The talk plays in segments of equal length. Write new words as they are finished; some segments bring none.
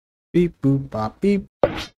Beep boop bop beep.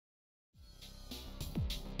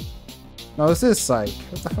 No, this is psych.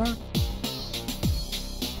 What the fuck?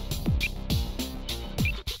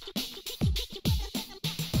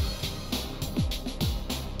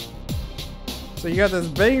 So you got this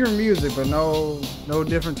banger music, but no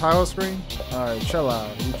different title screen. All right, chill out.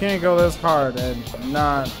 You can't go this hard and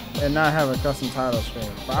not have a custom title screen.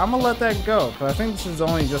 But I'm gonna let that go because I think this is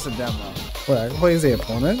only just a demo. Wait, is the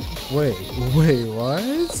opponent? Wait, what?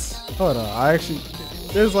 Hold on, I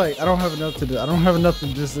don't have enough to do. I don't have enough to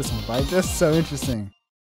just this one, right? That's so interesting.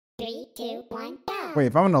 3, 2, 1, go. Wait,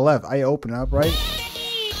 if I'm on the left, I open up, right?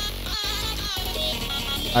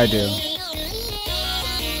 I do.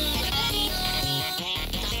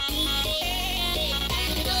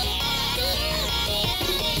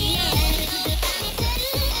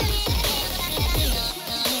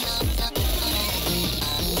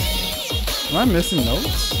 Am I missing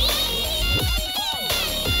notes?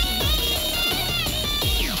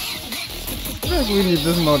 I feel like we need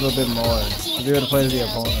this mode a bit more to be able to play the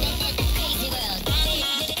opponent.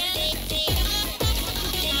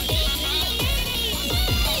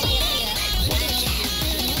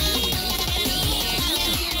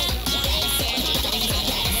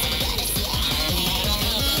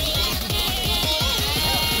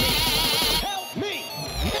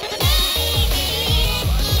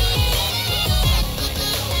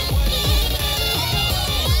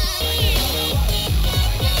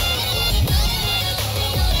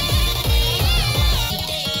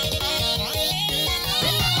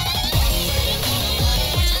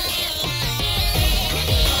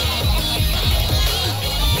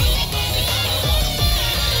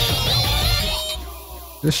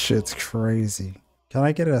 This shit's crazy. Can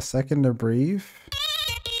I get a second to breathe?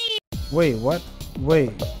 Wait, what?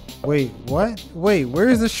 Wait, what? Wait,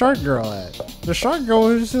 where's the shark girl at? The shark girl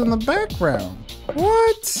is just in the background.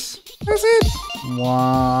 What? That's it?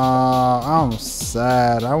 Wow, I'm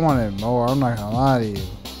sad. I wanted more. I'm not gonna lie to you.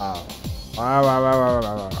 Wow.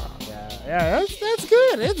 Yeah, that's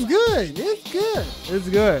good. It's good.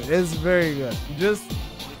 It's very good. Just,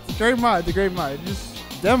 it's a great mod. It's a great mod. Just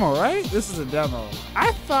demo, right? This is a demo.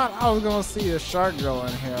 I thought I was gonna see a shark girl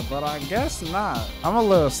in here, but I guess not. I'm a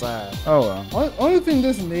little sad. Oh well. Only thing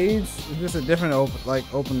this needs is just a different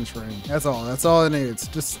opening screen. That's all. That's all it needs.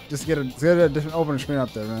 Just get a different opening screen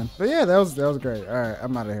up there, man. But yeah, that was great. All right,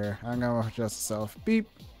 I'm out of here. I'm gonna adjust myself. Beep.